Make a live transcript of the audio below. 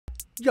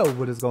Yo,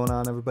 what is going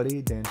on,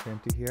 everybody? Dan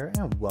Trampty here,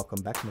 and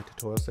welcome back to my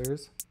tutorial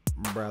series,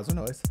 Browser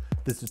Noise.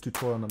 This is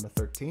tutorial number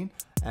 13,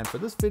 and for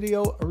this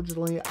video,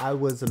 originally I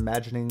was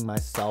imagining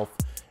myself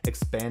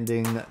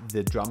expanding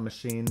the drum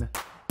machine,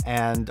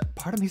 and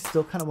part of me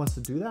still kind of wants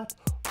to do that,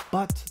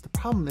 but the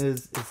problem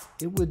is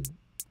it would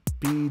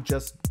be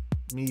just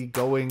me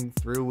going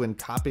through and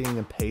copying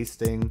and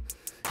pasting,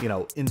 you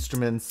know,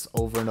 instruments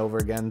over and over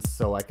again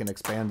so I can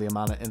expand the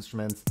amount of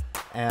instruments,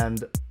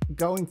 and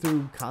going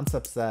through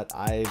concepts that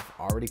I've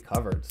already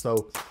covered.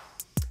 So,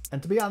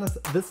 and to be honest,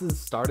 this is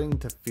starting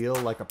to feel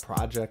like a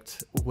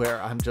project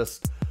where I'm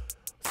just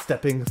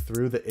stepping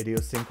through the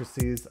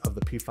idiosyncrasies of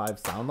the P5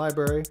 sound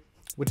library,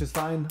 which is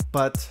fine,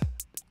 but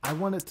I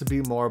want it to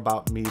be more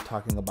about me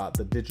talking about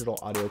the digital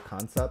audio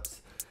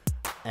concepts,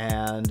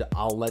 and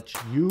I'll let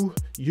you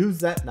use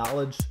that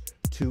knowledge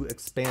to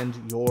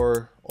expand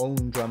your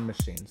own drum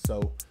machine.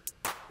 So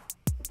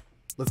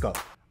let's go.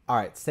 All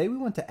right, say we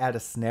want to add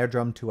a snare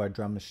drum to our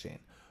drum machine.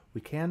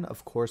 We can,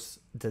 of course,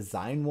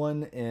 design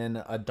one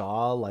in a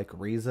DAW like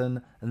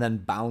Reason, and then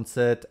bounce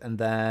it, and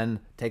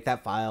then take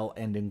that file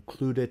and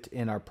include it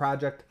in our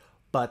project.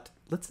 But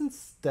let's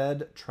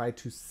instead try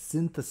to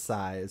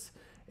synthesize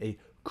a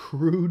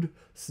crude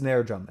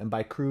snare drum. And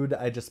by crude,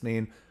 I just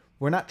mean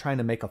we're not trying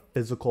to make a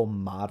physical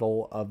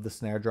model of the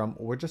snare drum.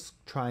 We're just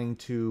trying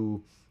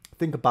to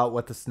think about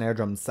what the snare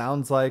drum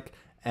sounds like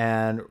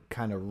and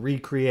kind of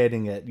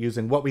recreating it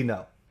using what we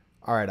know.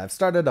 All right, I've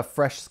started a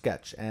fresh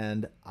sketch,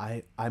 and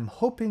I'm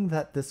hoping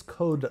that this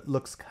code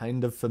looks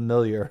kind of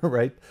familiar,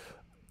 right?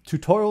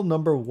 Tutorial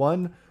number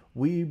 1,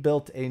 we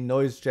built a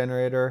noise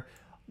generator.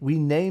 We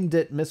named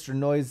it Mr.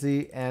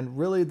 Noisy, and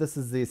really this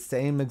is the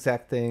same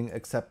exact thing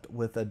except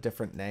with a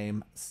different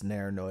name,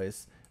 Snare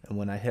Noise. And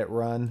when I hit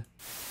run,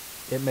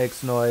 it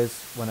makes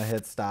noise. When I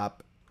hit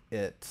stop,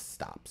 it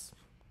stops.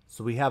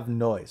 So we have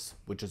noise,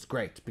 which is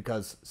great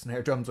because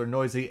snare drums are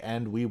noisy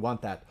and we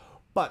want that.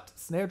 But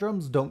snare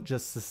drums don't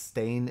just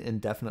sustain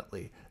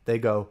indefinitely. They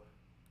go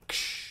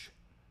ksh.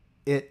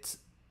 It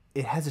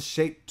has a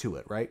shape to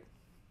it, right?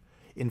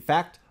 In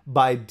fact,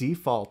 by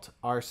default,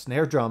 our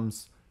snare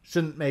drums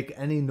shouldn't make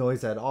any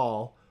noise at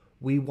all.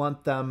 We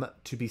want them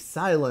to be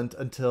silent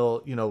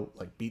until, you know,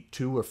 like beat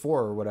 2 or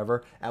 4 or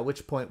whatever, at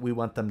which point we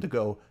want them to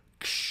go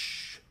ksh.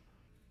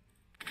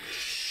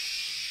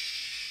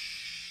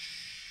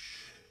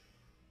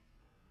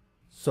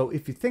 So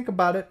if you think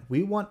about it,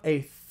 we want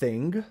a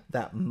thing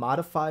that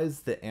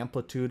modifies the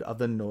amplitude of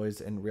the noise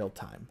in real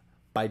time.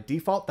 By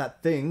default,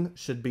 that thing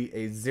should be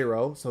a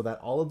 0 so that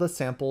all of the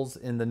samples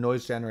in the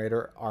noise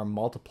generator are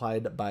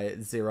multiplied by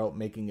 0,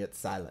 making it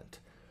silent.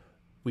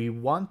 We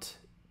want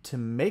to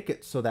make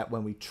it so that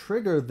when we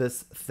trigger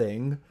this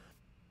thing,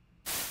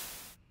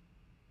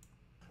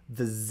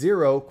 the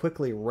 0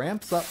 quickly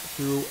ramps up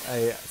through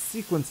a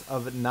sequence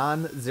of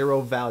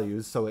non-zero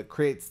values, so it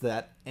creates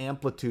that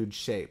amplitude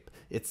shape.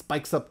 It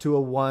spikes up to a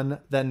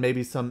 1, then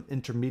maybe some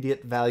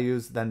intermediate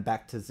values, then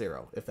back to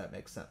 0, if that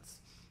makes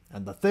sense.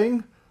 And the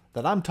thing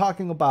that I'm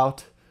talking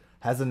about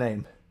has a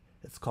name.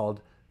 It's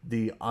called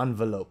the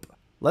envelope.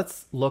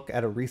 Let's look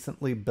at a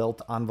recently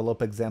built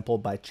envelope example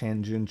by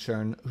Chan-Jun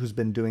Chern, who's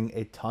been doing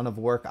a ton of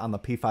work on the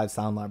P5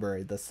 sound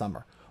library this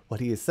summer. What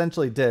he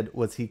essentially did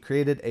was he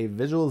created a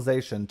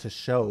visualization to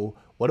show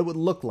what it would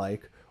look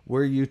like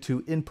were you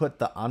to input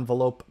the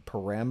envelope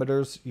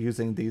parameters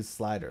using these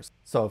sliders.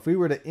 So if we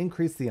were to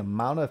increase the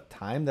amount of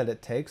time that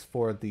it takes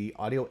for the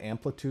audio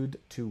amplitude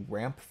to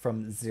ramp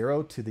from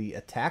 0 to the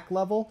attack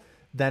level,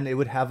 then it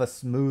would have a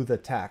smooth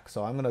attack.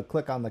 So I'm going to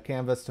click on the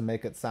canvas to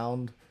make it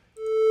sound.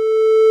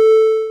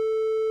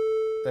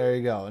 There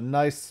you go, a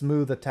nice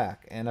smooth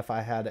attack. And if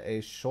I had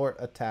a short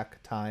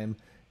attack time,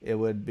 it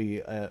would be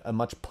a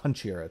much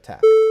punchier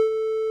attack,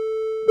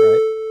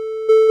 right?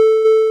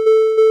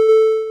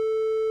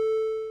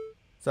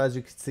 So as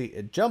you can see,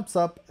 it jumps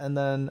up and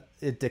then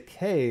it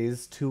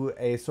decays to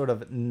a sort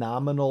of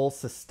nominal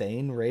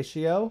sustain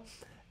ratio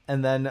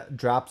and then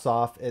drops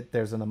off.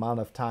 There's an amount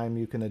of time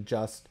you can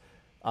adjust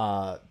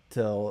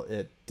till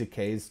it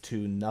decays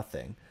to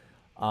nothing.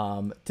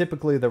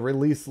 Typically the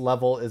release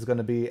level is going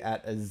to be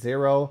at a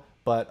 0,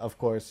 but of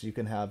course you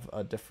can have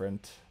a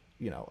different,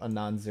 you know, a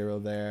non-zero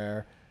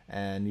there,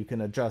 and you can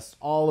adjust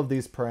all of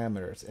these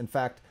parameters. In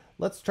fact,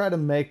 let's try to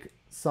make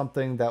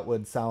something that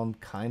would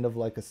sound kind of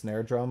like a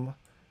snare drum,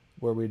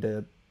 where we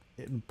did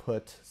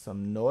input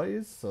some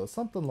noise. So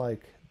something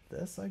like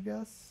this, I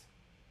guess.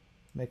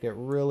 Make it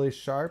really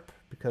sharp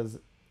because,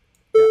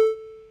 yeah.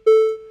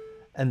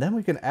 And then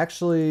we can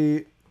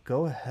actually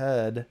go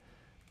ahead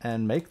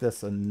and make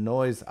this a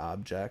noise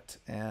object.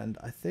 And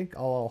I think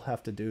all I'll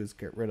have to do is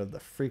get rid of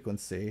the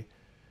frequency,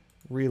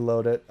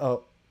 reload it.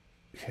 Oh,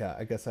 yeah,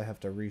 I guess I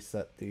have to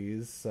reset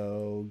these.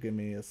 So give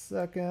me a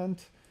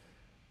second.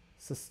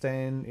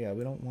 Sustain. Yeah,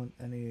 we don't want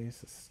any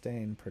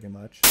sustain pretty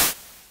much.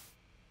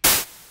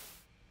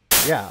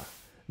 Yeah.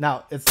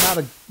 Now, it's not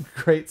a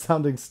great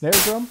sounding snare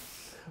drum,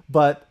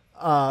 but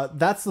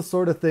that's the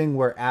sort of thing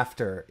we're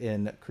after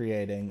in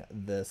creating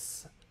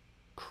this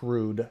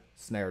crude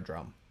snare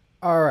drum.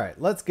 All right,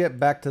 let's get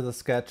back to the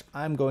sketch.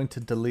 I'm going to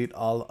delete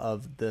all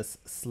of this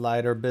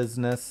slider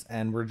business,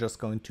 and we're just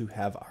going to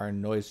have our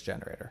noise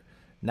generator.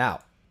 Now,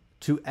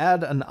 to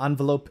add an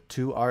envelope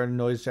to our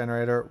noise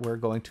generator, we're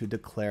going to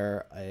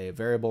declare a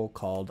variable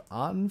called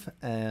env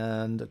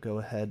and go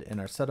ahead in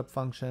our setup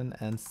function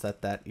and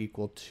set that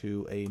equal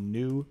to a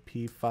new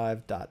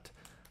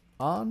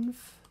p5.env.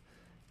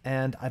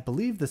 And I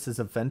believe this is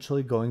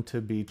eventually going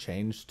to be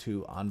changed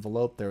to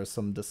envelope. There was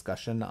some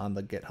discussion on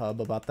the GitHub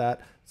about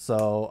that.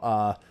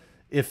 So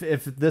if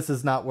this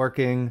is not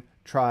working,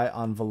 try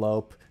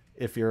envelope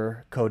if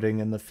you're coding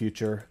in the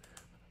future,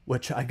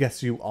 which I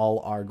guess you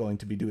all are going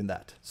to be doing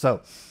that.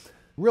 So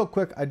real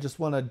quick, I just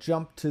want to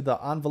jump to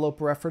the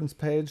envelope reference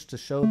page to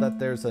show that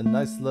there's a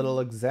nice little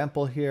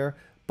example here.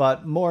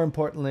 But more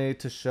importantly,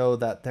 to show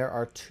that there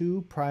are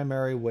two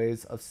primary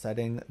ways of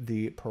setting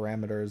the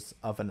parameters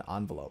of an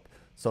envelope.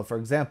 So for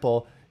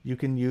example, you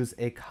can use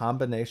a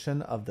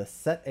combination of the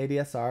set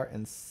ADSR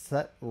and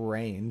set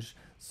range.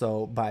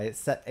 So by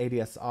set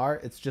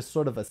ADSR, it's just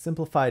sort of a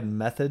simplified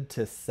method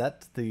to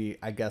set the,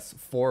 I guess,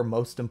 four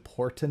most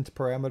important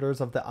parameters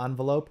of the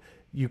envelope.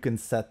 You can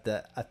set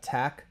the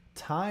attack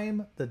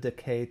time, the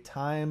decay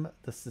time,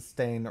 the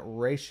sustain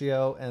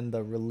ratio, and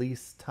the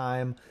release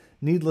time.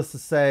 Needless to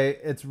say,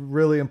 it's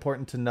really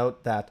important to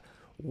note that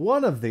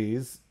one of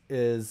these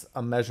is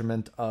a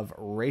measurement of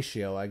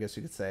ratio, I guess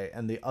you could say,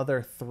 and the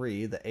other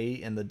three, the A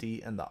and the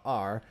D and the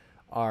R,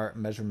 are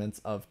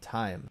measurements of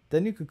time.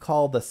 Then you could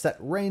call the set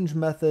range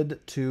method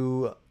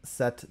to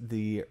set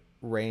the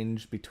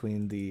range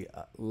between the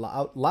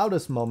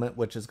loudest moment,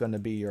 which is going to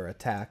be your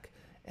attack,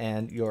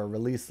 and your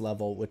release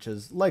level, which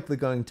is likely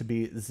going to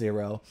be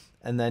 0.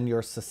 And then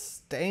your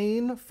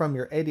sustain from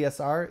your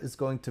ADSR is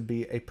going to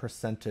be a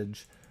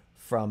percentage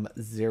from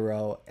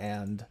 0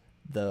 and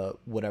the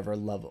whatever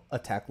level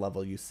attack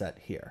level you set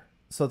here.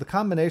 So the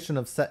combination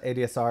of set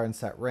ADSR and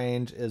set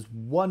range is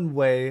one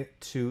way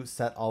to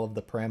set all of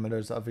the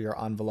parameters of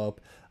your envelope.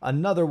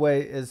 Another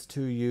way is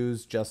to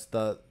use just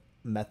the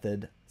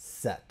method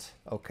set,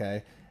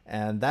 okay?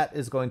 And that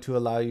is going to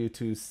allow you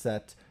to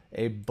set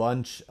a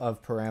bunch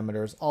of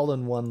parameters all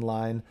in one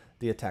line: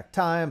 the attack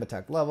time,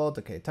 attack level,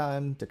 decay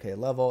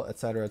level,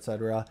 etc.,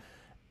 etc.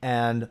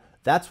 And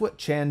that's what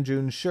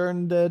Chan-Jun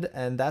Shern did,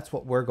 and that's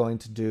what we're going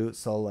to do,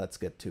 so let's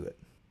get to it.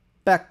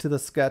 Back to the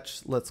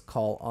sketch, let's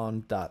call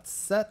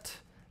on.set,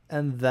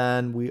 and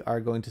then we are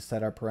going to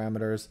set our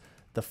parameters.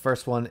 The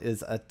first one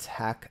is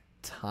attack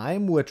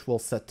time, which we'll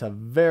set to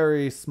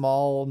very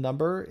small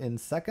number in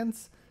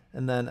seconds,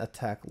 and then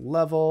attack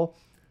level,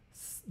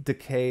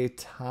 decay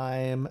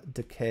time,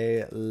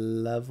 decay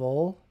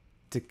level,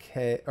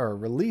 decay or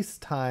release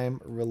time,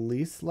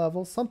 release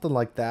level, something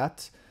like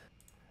that.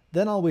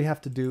 Then all we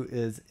have to do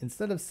is,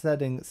 instead of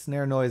setting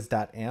snare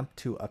noise.amp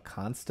to a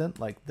constant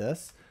like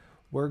this,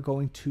 we're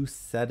going to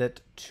set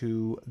it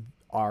to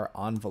our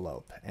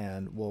envelope,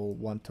 and we'll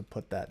want to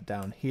put that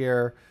down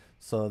here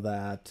so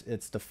that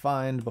it's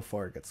defined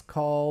before it gets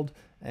called.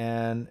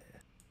 And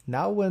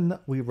now when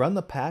we run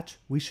the patch,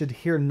 we should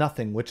hear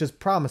nothing, which is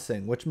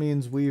promising, which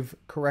means we've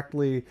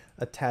correctly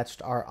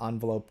attached our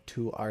envelope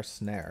to our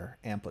snare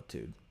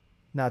amplitude.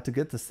 Now to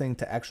get this thing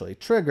to actually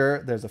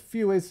trigger, there's a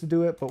few ways to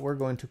do it, but we're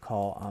going to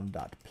call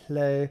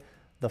on.play.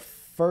 The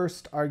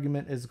first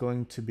argument is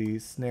going to be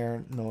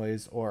snare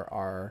noise, or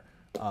our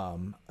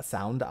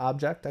sound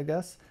object, I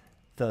guess.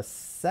 The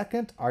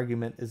second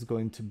argument is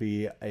going to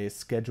be a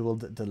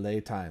scheduled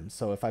delay time.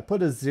 So if I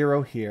put a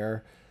 0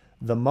 here,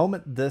 the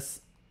moment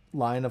this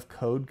line of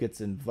code gets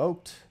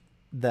invoked,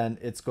 then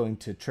it's going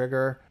to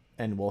trigger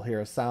and we'll hear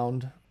a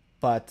sound,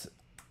 but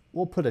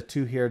we'll put a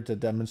 2 here to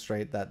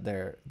demonstrate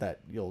that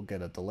you'll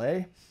get a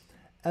delay.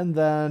 And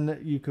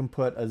then you can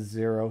put a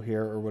 0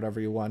 here or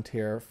whatever you want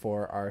here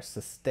for our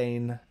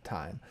sustain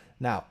time.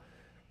 Now,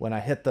 when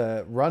I hit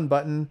the run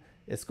button,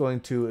 it's going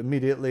to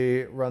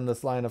immediately run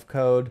this line of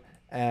code,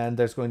 and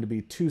there's going to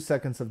be 2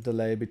 seconds of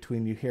delay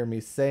between you hear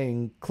me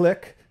saying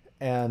click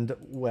and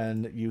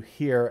when you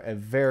hear a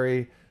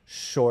very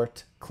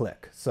short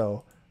click.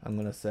 So I'm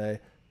going to say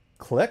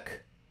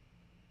click.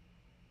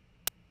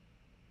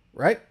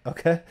 Right?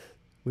 Okay.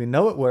 We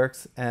know it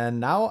works. And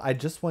now I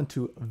just want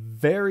to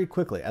very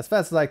quickly, as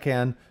fast as I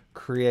can,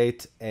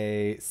 create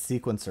a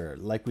sequencer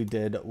like we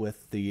did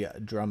with the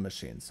drum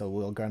machine. So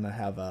we're going to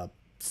have a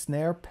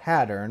snare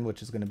pattern,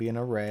 which is going to be an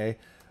array,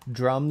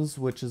 drums,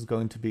 which is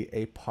going to be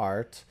a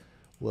part.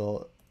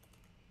 We'll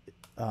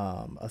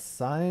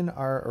assign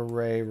our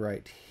array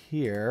right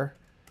here.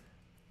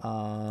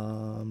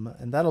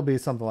 And that'll be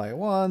something like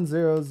 1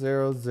 0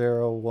 0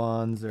 0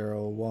 1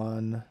 0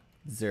 1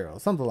 0,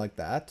 something like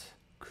that.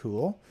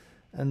 Cool.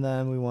 And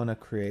then we want to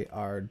create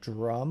our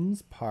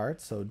drums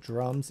part. So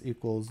drums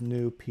equals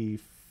new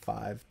p5.part.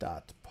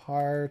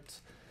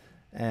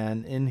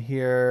 And in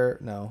here,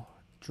 no,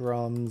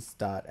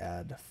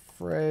 drums.add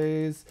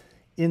phrase.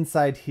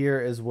 Inside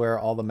here is where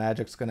all the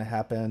magic's going to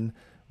happen.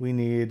 We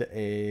need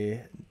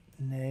a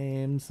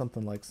name,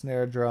 something like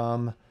snare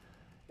drum,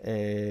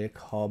 a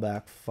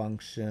callback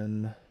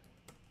function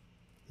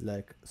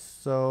like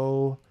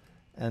so,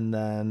 and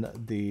then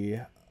the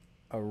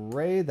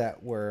array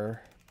that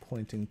we're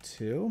pointing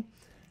to,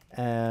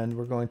 and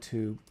we're going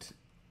to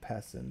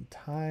pass in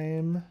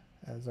time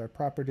as our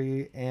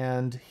property,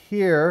 and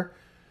here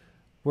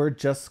we're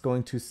just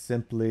going to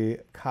simply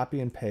copy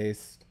and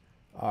paste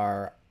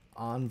our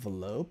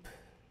envelope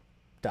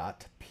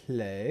dot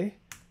play,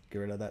 get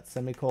rid of that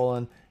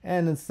semicolon,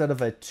 and instead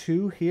of a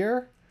 2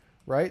 here,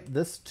 right,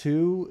 this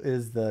 2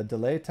 is the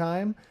delay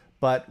time,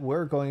 but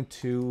we're going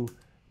to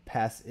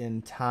pass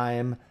in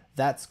time.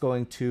 That's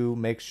going to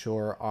make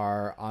sure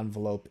our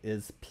envelope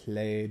is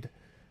played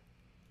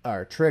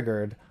or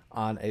triggered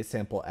on a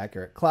sample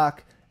accurate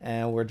clock,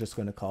 and we're just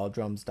going to call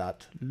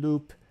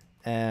drums.loop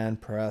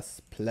and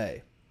press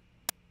play.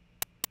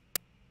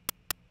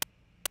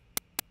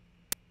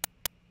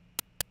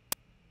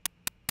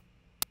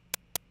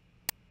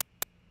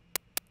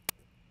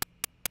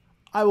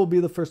 I will be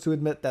the first to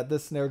admit that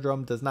this snare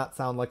drum does not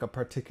sound like a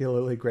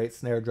particularly great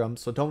snare drum,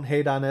 so don't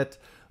hate on it.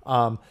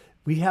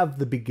 We have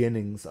the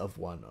beginnings of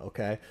one,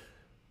 okay?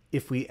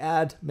 If we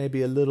add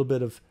maybe a little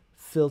bit of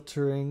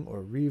filtering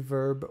or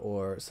reverb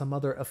or some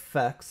other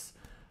effects,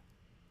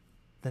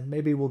 then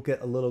maybe we'll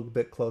get a little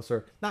bit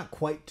closer. Not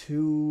quite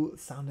to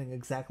sounding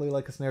exactly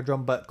like a snare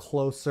drum, but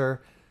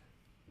closer.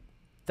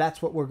 That's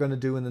what we're going to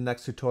do in the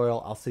next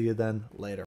tutorial. I'll see you then later.